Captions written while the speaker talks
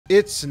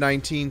It's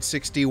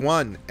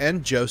 1961,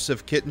 and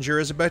Joseph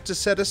Kittinger is about to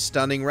set a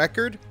stunning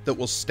record that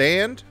will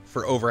stand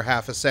for over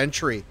half a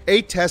century.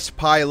 A test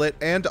pilot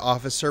and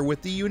officer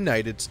with the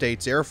United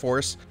States Air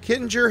Force,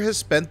 Kittinger has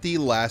spent the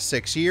last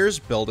 6 years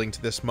building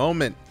to this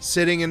moment,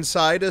 sitting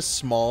inside a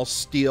small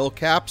steel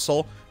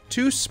capsule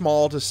too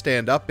small to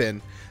stand up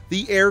in.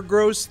 The air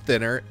grows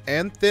thinner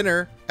and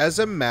thinner as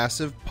a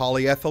massive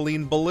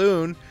polyethylene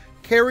balloon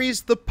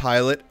carries the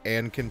pilot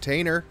and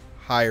container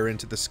higher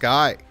into the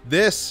sky.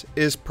 This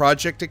is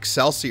Project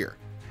Excelsior,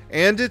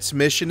 and its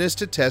mission is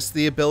to test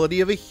the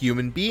ability of a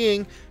human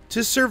being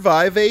to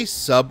survive a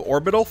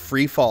suborbital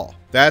freefall.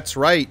 That's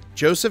right,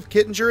 Joseph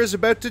Kittinger is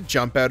about to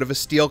jump out of a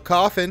steel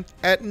coffin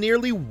at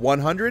nearly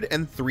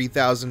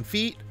 103,000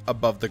 feet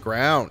above the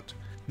ground.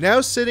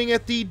 Now sitting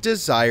at the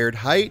desired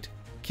height,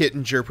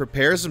 Kittinger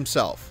prepares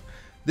himself.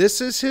 This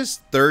is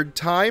his third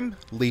time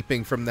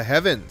leaping from the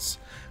heavens.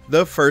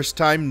 The first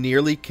time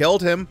nearly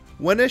killed him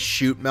when a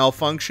chute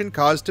malfunction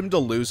caused him to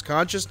lose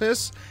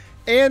consciousness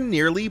and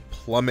nearly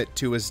plummet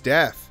to his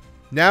death.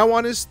 Now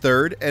on his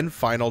third and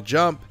final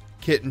jump,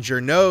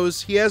 Kittinger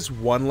knows he has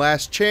one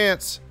last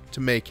chance to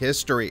make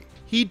history.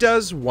 He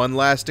does one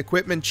last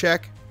equipment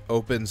check,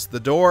 opens the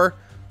door,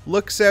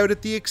 looks out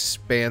at the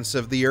expanse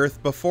of the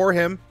earth before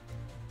him,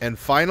 and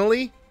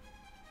finally,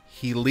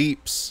 he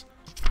leaps.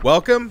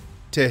 Welcome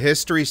to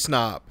History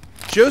Snob.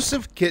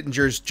 Joseph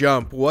Kittinger's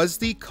jump was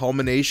the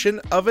culmination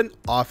of an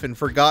often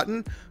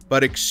forgotten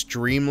but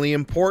extremely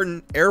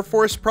important Air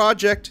Force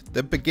project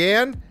that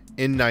began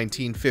in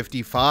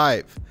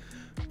 1955.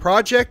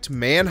 Project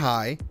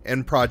Manhigh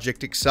and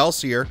Project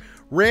Excelsior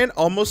ran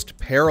almost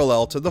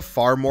parallel to the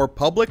far more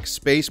public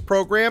space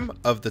program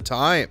of the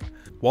time.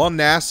 While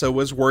NASA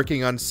was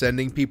working on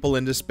sending people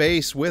into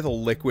space with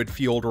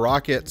liquid-fueled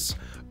rockets,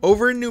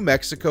 over in New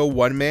Mexico,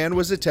 one man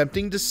was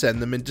attempting to send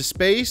them into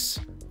space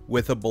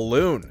with a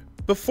balloon.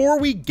 Before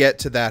we get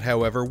to that,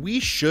 however, we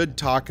should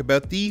talk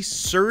about the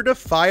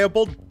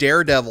certifiable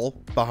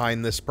daredevil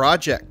behind this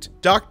project.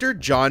 Dr.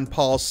 John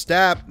Paul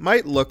Stapp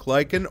might look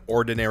like an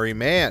ordinary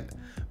man,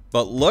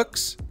 but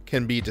looks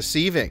can be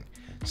deceiving.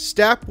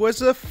 Stapp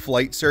was a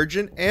flight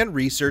surgeon and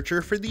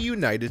researcher for the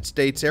United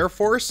States Air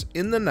Force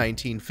in the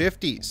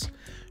 1950s.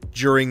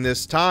 During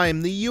this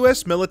time, the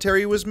US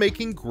military was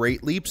making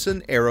great leaps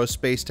in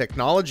aerospace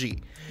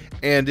technology,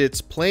 and its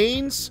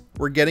planes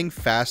were getting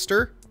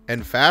faster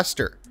and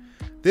faster.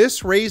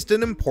 This raised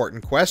an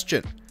important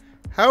question.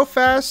 How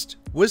fast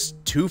was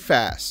too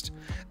fast?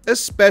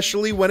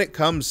 Especially when it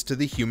comes to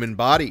the human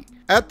body.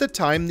 At the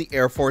time, the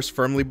Air Force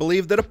firmly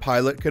believed that a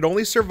pilot could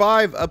only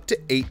survive up to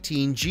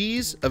 18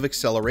 Gs of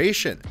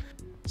acceleration.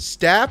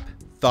 Stapp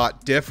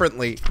thought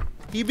differently.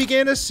 He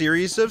began a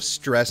series of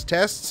stress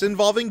tests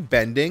involving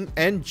bending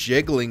and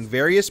jiggling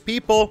various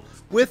people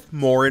with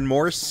more and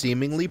more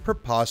seemingly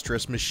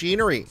preposterous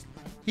machinery.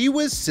 He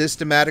was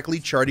systematically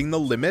charting the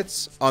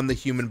limits on the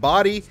human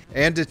body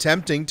and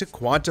attempting to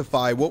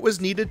quantify what was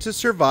needed to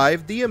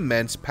survive the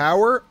immense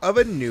power of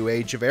a new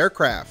age of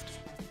aircraft.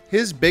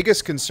 His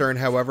biggest concern,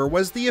 however,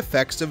 was the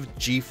effects of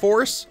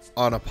G-force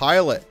on a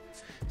pilot.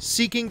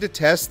 Seeking to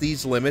test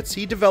these limits,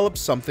 he developed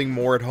something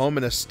more at home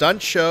in a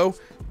stunt show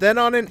than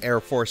on an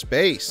Air Force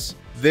base.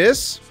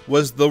 This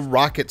was the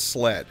rocket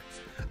sled,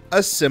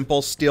 a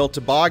simple steel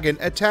toboggan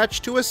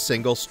attached to a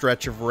single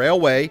stretch of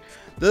railway.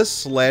 The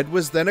sled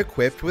was then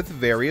equipped with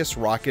various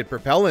rocket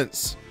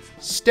propellants.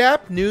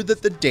 Stapp knew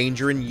that the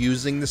danger in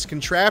using this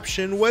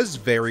contraption was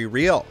very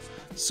real,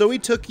 so he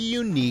took a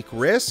unique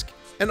risk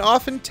and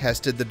often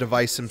tested the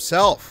device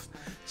himself.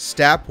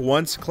 Stapp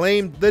once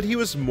claimed that he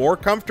was more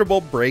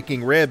comfortable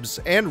breaking ribs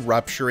and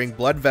rupturing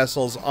blood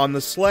vessels on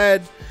the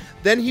sled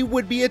than he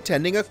would be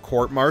attending a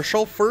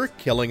court-martial for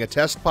killing a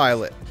test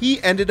pilot.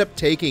 He ended up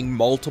taking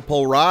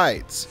multiple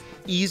rides,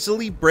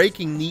 easily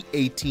breaking the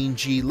 18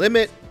 G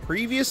limit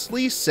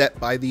previously set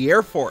by the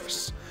Air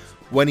Force.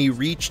 When he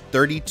reached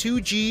 32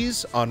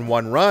 Gs on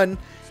one run,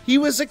 he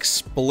was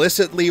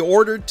explicitly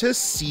ordered to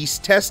cease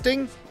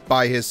testing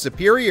by his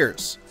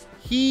superiors.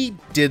 He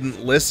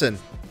didn't listen.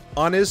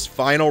 On his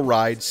final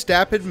ride,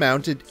 Stapp had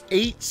mounted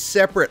 8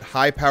 separate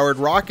high-powered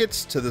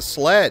rockets to the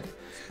sled.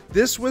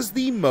 This was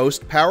the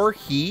most power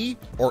he,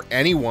 or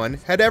anyone,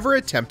 had ever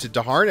attempted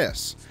to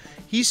harness.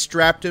 He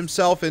strapped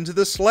himself into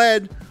the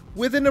sled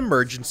with an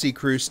emergency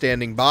crew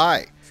standing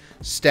by.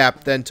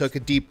 Stapp then took a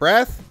deep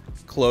breath,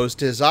 closed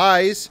his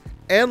eyes,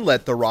 and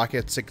let the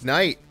rockets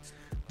ignite.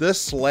 The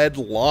sled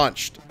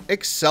launched,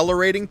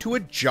 accelerating to a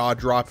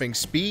jaw-dropping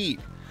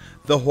speed.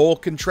 The whole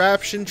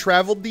contraption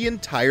traveled the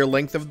entire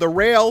length of the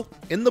rail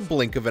in the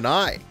blink of an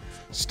eye,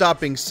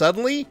 stopping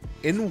suddenly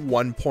in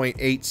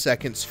 1.8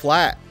 seconds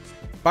flat.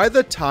 By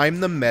the time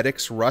the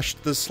medics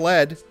rushed the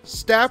sled,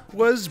 Stapp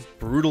was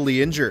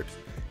brutally injured.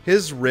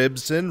 His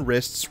ribs and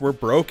wrists were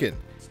broken,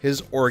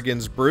 his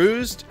organs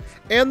bruised,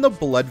 and the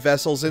blood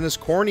vessels in his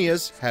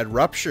corneas had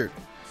ruptured.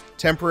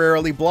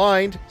 Temporarily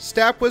blind,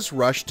 Stapp was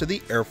rushed to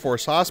the Air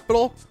Force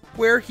Hospital,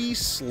 where he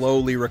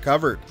slowly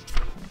recovered.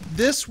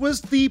 This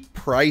was the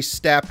price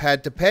Stapp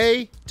had to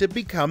pay to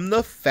become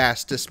the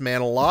fastest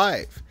man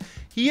alive.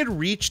 he had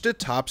reached a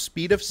top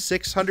speed of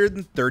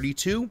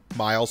 632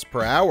 miles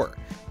per hour,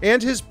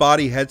 and his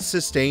body had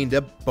sustained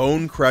a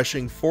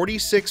bone-crushing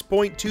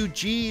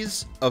 46.2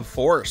 Gs of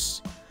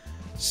force.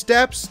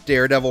 Stapp's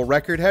daredevil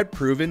record had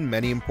proven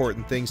many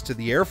important things to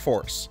the Air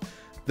Force.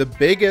 The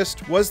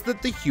biggest was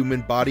that the human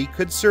body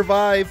could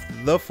survive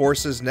the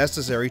forces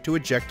necessary to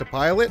eject a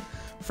pilot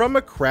from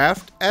a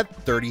craft at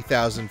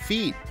 30,000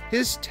 feet.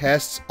 His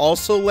tests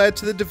also led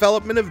to the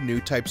development of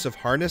new types of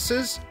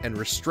harnesses and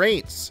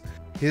restraints.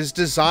 His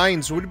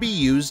designs would be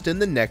used in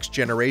the next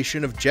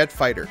generation of jet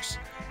fighters,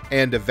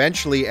 and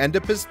eventually end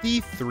up as the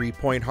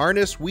 3-point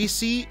harness we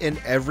see in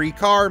every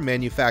car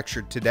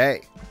manufactured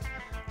today.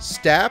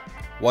 Stapp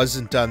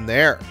wasn't done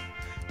there.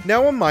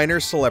 Now a minor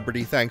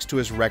celebrity thanks to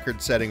his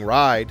record-setting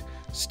ride,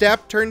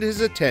 Stapp turned his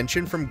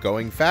attention from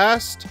going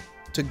fast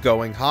to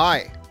going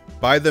high.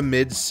 By the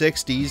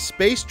mid-60s,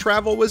 space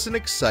travel was an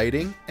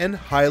exciting and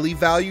highly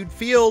valued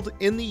field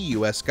in the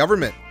US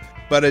government.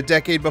 But a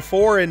decade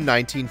before, in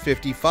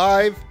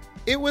 1955,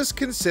 it was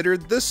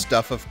considered the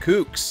stuff of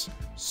kooks.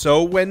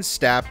 So when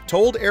Stapp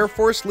told Air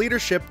Force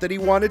leadership that he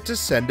wanted to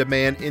send a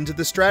man into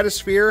the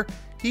stratosphere,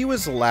 he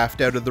was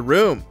laughed out of the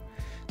room.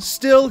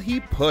 Still,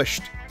 he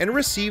pushed and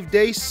received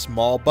a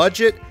small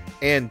budget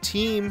and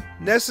team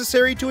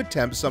necessary to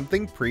attempt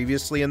something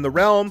previously in the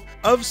realm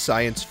of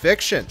science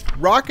fiction.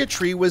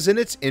 Rocketry was in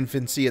its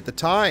infancy at the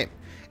time,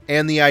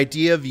 and the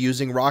idea of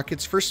using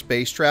rockets for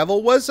space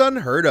travel was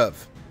unheard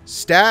of.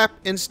 Stapp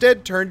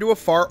instead turned to a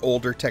far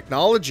older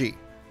technology,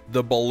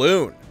 the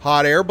balloon.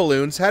 Hot air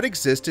balloons had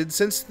existed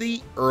since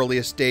the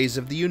earliest days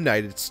of the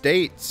United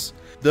States.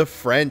 The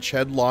French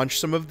had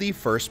launched some of the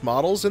first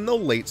models in the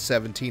late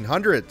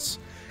 1700s,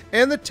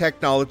 and the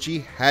technology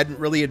hadn't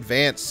really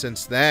advanced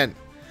since then.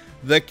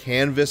 The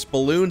canvas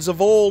balloons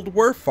of old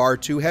were far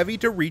too heavy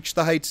to reach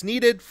the heights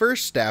needed for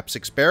Stapp's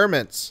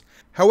experiments.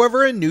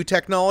 However, a new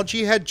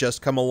technology had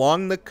just come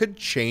along that could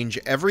change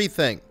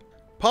everything.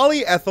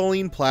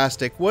 Polyethylene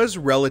plastic was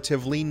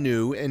relatively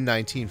new in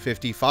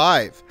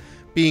 1955,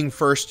 being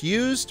first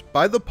used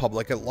by the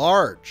public at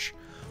large.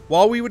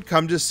 While we would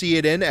come to see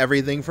it in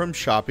everything from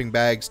shopping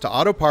bags to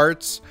auto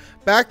parts,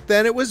 back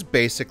then it was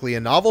basically a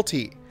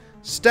novelty.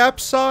 Stapp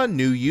saw a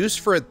new use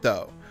for it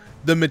though.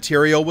 The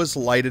material was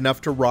light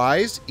enough to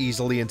rise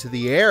easily into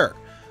the air,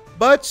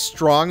 but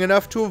strong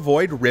enough to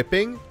avoid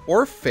ripping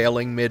or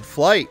failing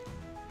mid-flight.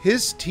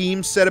 His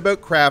team set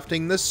about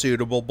crafting the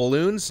suitable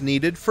balloons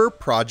needed for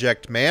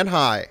Project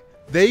Manhigh.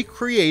 They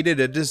created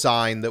a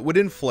design that would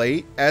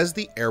inflate as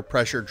the air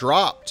pressure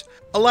dropped,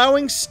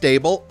 allowing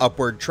stable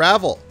upward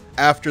travel.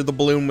 After the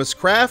balloon was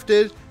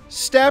crafted,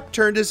 Stapp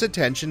turned his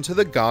attention to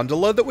the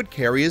gondola that would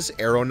carry his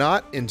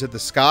aeronaut into the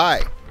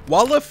sky.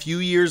 While a few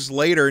years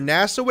later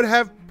NASA would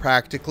have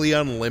practically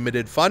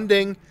unlimited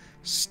funding,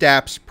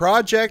 Stapp's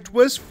project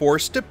was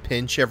forced to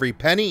pinch every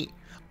penny.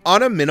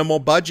 On a minimal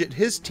budget,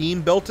 his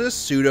team built a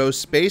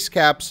pseudo-space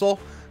capsule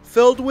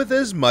filled with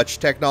as much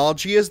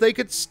technology as they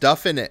could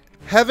stuff in it.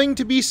 Having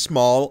to be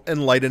small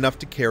and light enough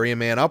to carry a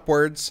man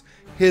upwards,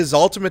 his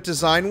ultimate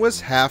design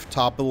was half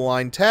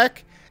top-of-the-line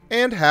tech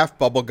and half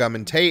bubblegum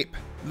and tape.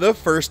 The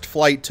first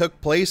flight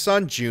took place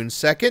on June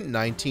 2nd,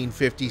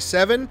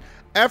 1957,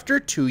 after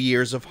 2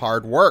 years of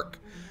hard work.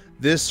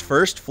 This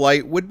first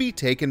flight would be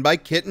taken by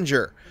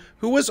Kittinger,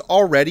 who was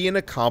already an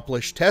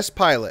accomplished test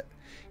pilot.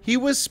 He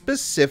was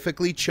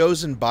specifically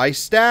chosen by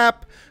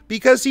Stapp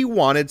because he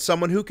wanted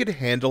someone who could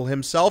handle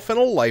himself in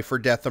a life or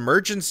death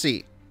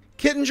emergency.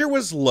 Kittinger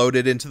was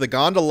loaded into the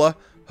gondola,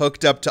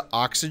 hooked up to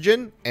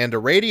oxygen and a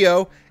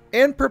radio,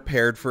 and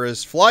prepared for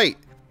his flight.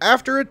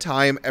 After a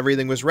time,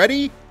 everything was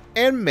ready,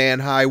 and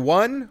Manhigh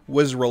 1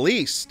 was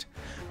released.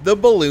 The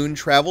balloon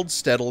traveled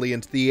steadily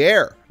into the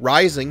air,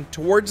 rising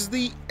towards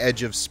the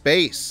edge of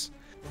space.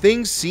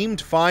 Things seemed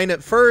fine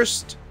at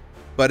first,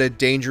 but a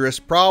dangerous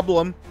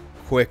problem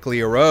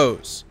quickly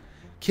arose.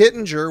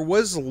 Kittinger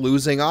was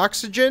losing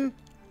oxygen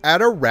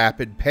at a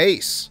rapid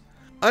pace.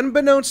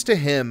 Unbeknownst to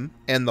him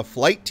and the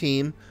flight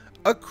team,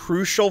 a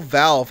crucial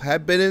valve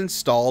had been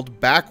installed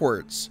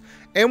backwards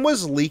and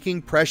was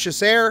leaking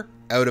precious air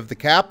out of the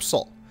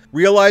capsule.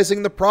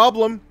 Realizing the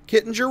problem,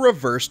 Kittinger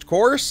reversed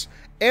course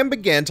and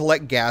began to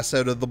let gas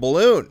out of the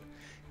balloon.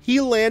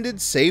 He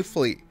landed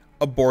safely,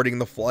 aborting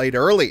the flight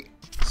early.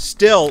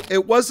 Still,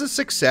 it was a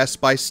success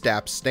by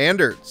Stapp's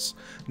standards.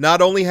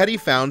 Not only had he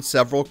found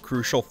several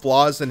crucial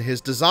flaws in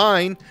his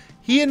design,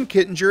 he and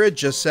Kittinger had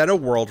just set a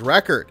world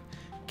record.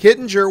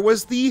 Kittinger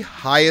was the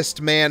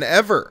highest man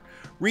ever,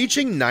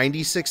 reaching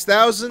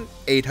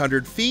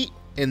 96,800 feet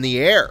in the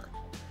air.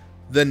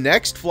 The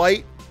next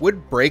flight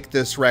would break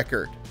this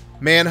record.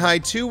 Manhigh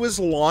 2 was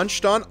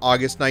launched on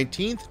August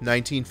 19,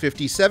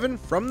 1957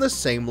 from the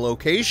same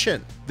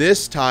location.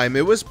 This time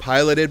it was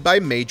piloted by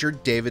Major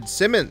David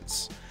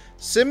Simmons.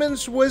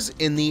 Simmons was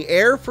in the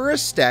air for a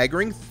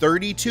staggering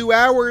 32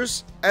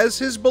 hours as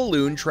his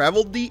balloon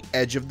traveled the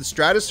edge of the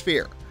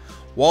stratosphere.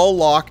 While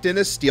locked in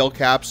a steel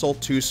capsule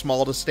too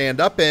small to stand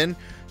up in,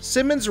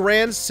 Simmons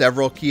ran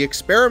several key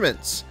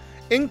experiments,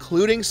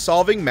 including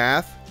solving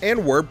math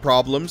and word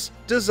problems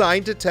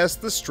designed to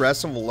test the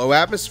stress of low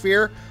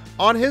atmosphere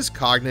on his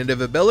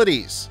cognitive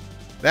abilities.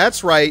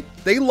 That's right,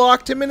 they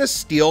locked him in a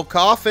steel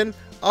coffin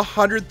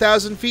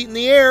 100,000 feet in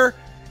the air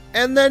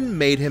and then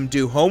made him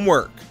do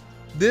homework.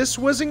 This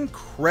was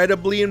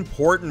incredibly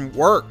important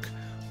work.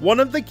 One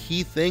of the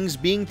key things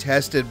being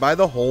tested by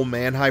the whole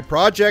Manhigh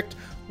project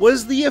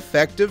was the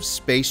effect of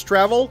space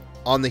travel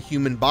on the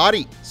human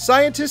body.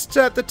 Scientists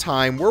at the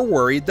time were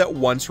worried that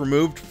once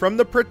removed from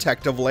the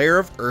protective layer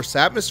of Earth's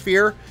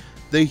atmosphere,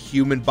 the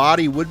human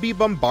body would be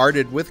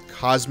bombarded with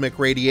cosmic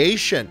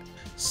radiation.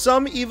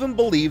 Some even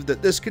believed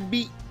that this could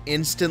be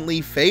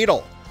instantly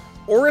fatal,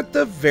 or at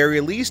the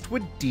very least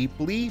would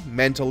deeply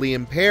mentally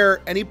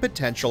impair any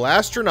potential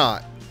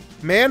astronaut.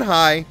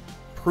 Manhigh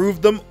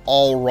proved them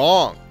all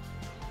wrong.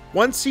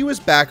 Once he was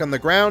back on the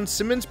ground,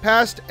 Simmons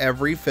passed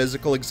every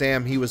physical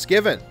exam he was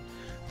given.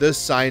 The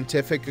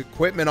scientific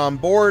equipment on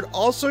board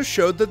also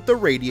showed that the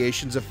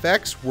radiation's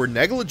effects were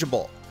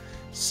negligible.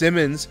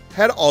 Simmons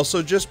had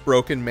also just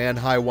broken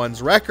Manhigh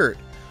 1's record,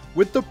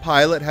 with the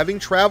pilot having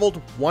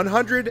traveled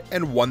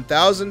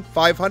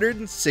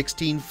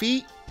 101,516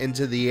 feet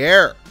into the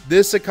air.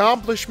 This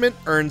accomplishment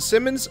earned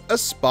Simmons a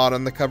spot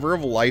on the cover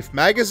of Life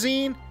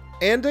magazine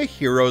and a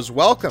hero's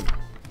welcome.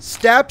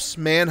 Stapp's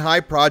Manhigh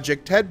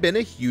project had been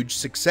a huge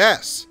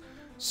success,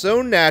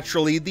 so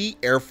naturally the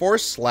Air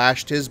Force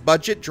slashed his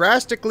budget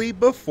drastically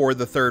before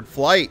the third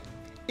flight.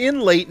 In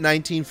late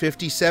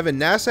 1957,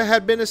 NASA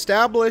had been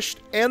established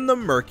and the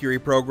Mercury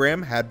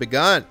program had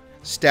begun.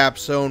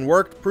 Stapp's own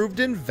work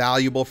proved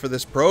invaluable for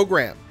this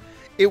program.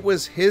 It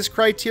was his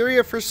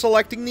criteria for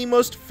selecting the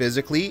most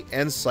physically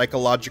and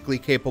psychologically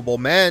capable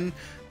men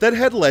that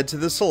had led to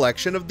the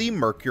selection of the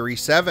Mercury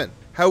 7.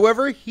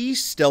 However, he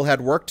still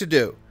had work to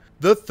do.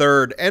 The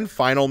third and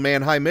final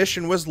Manhigh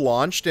mission was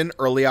launched in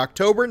early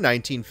October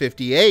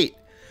 1958.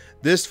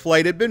 This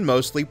flight had been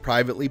mostly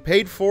privately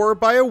paid for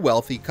by a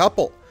wealthy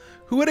couple,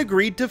 who had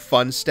agreed to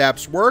fund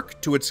Stapp's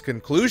work to its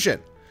conclusion.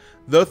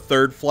 The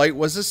third flight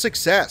was a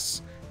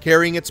success,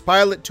 carrying its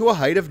pilot to a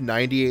height of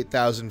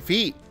 98,000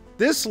 feet.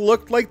 This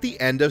looked like the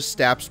end of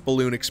Stapp's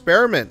balloon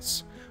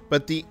experiments,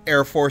 but the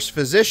Air Force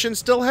physician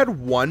still had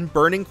one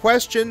burning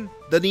question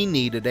that he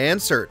needed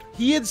answered.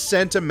 He had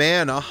sent a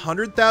man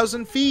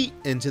 100,000 feet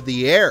into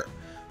the air,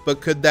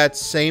 but could that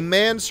same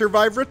man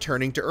survive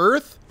returning to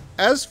Earth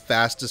as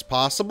fast as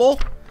possible?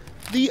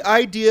 The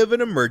idea of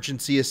an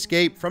emergency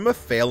escape from a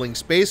failing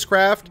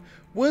spacecraft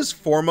was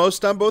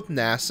foremost on both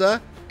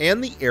NASA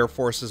and the Air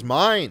Force's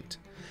mind.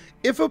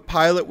 If a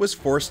pilot was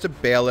forced to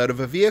bail out of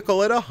a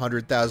vehicle at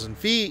 100,000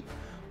 feet,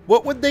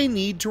 what would they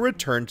need to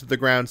return to the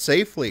ground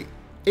safely?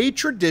 A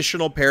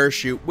traditional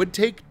parachute would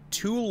take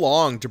too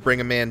long to bring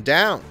a man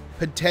down,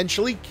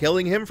 potentially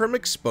killing him from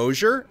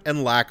exposure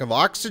and lack of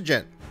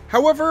oxygen.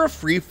 However, a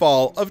free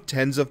fall of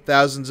tens of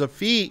thousands of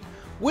feet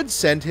would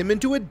send him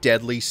into a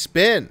deadly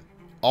spin,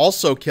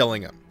 also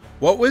killing him.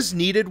 What was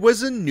needed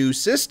was a new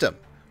system,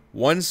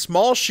 one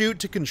small chute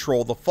to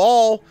control the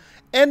fall,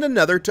 and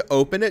another to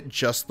open at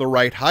just the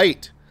right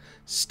height.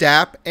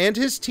 Stapp and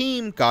his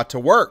team got to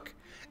work,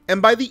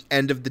 and by the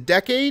end of the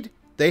decade,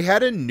 they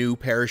had a new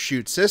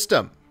parachute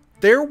system.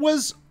 There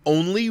was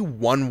only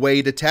one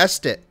way to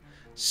test it.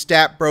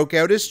 Stapp broke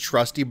out his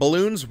trusty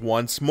balloons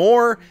once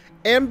more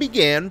and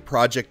began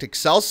Project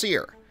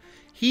Excelsior.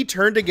 He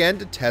turned again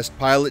to test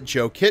pilot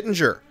Joe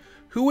Kittinger,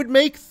 who would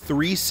make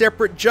 3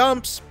 separate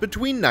jumps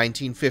between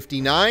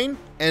 1959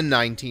 and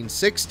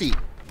 1960.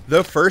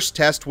 The first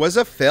test was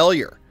a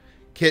failure.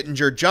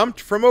 Kittinger jumped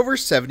from over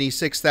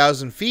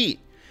 76,000 feet.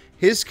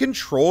 His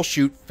control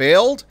chute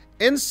failed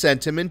and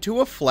sent him into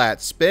a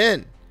flat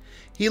spin.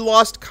 He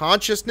lost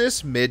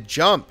consciousness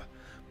mid-jump,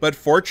 but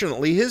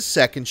fortunately his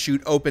second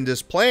chute opened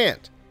as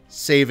planned,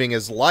 saving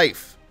his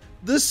life.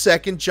 The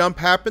second jump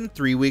happened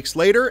 3 weeks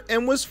later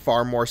and was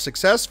far more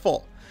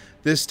successful.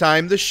 This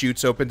time the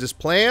chutes opened as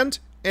planned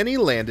and he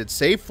landed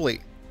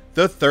safely.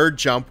 The third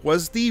jump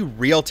was the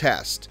real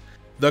test.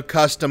 The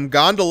custom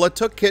gondola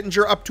took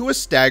Kittinger up to a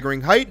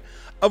staggering height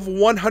of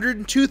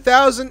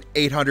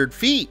 102,800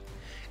 feet.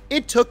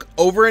 It took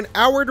over an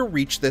hour to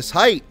reach this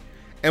height,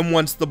 and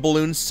once the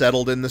balloon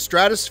settled in the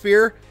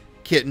stratosphere,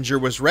 Kittinger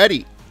was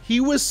ready.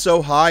 He was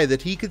so high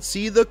that he could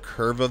see the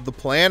curve of the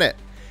planet,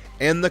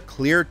 and the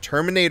clear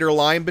Terminator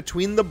line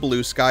between the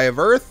blue sky of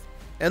Earth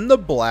and the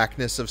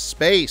blackness of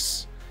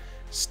space.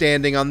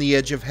 Standing on the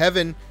edge of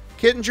heaven,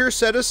 Kittinger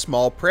said a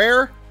small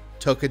prayer,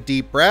 took a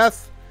deep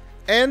breath,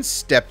 and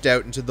stepped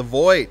out into the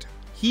void.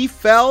 He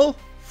fell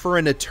for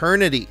an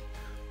eternity,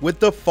 with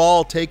the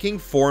fall taking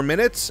 4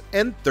 minutes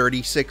and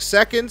 36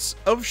 seconds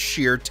of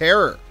sheer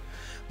terror.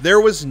 There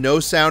was no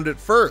sound at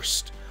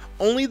first,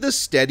 only the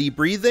steady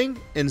breathing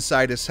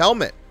inside his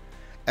helmet.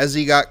 As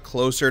he got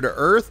closer to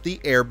Earth,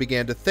 the air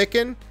began to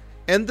thicken,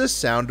 and the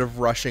sound of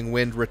rushing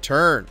wind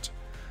returned.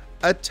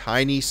 A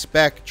tiny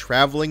speck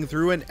traveling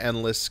through an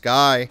endless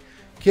sky,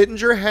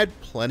 Kittinger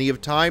had plenty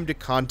of time to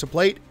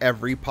contemplate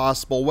every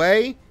possible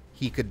way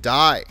he could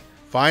die.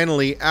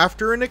 Finally,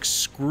 after an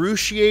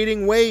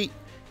excruciating wait,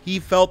 he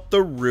felt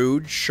the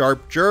rude,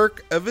 sharp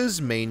jerk of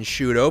his main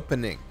chute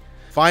opening.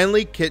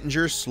 Finally,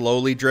 Kittinger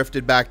slowly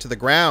drifted back to the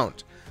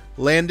ground,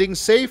 landing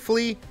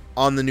safely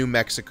on the New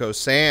Mexico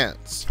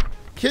sands.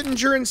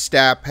 Kittinger and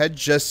Stapp had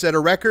just set a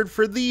record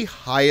for the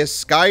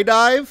highest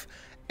skydive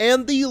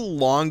and the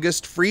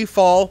longest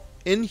freefall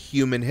in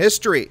human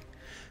history.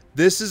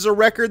 This is a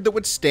record that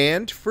would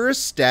stand for a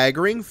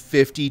staggering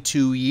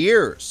 52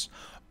 years,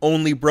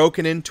 only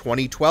broken in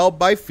 2012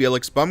 by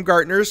Felix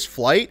Baumgartner's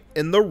flight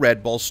in the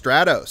Red Bull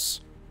Stratos.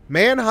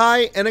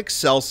 Manhigh and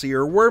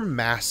Excelsior were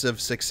massive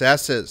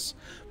successes,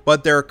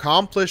 but their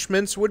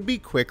accomplishments would be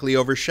quickly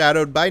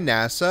overshadowed by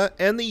NASA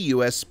and the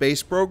US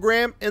space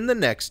program in the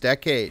next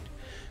decade.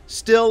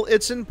 Still,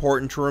 it's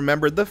important to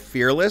remember the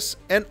fearless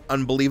and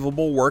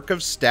unbelievable work of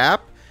Stapp,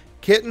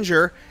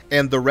 Kittinger,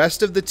 and the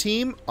rest of the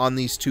team on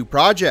these two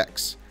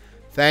projects.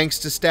 Thanks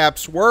to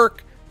Stapp's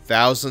work,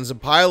 thousands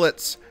of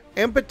pilots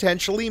and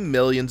potentially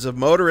millions of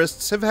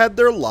motorists have had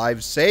their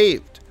lives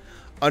saved.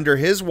 Under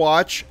his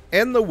watch,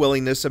 and the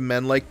willingness of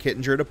men like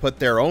Kittinger to put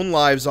their own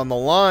lives on the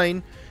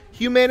line,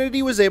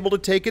 humanity was able to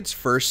take its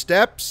first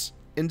steps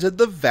into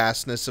the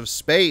vastness of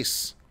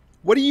space.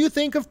 What do you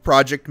think of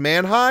Project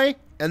Manhigh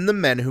and the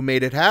men who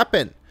made it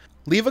happen?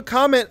 Leave a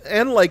comment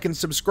and like and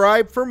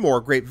subscribe for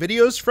more great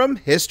videos from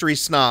History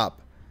Snob.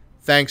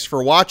 Thanks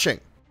for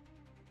watching.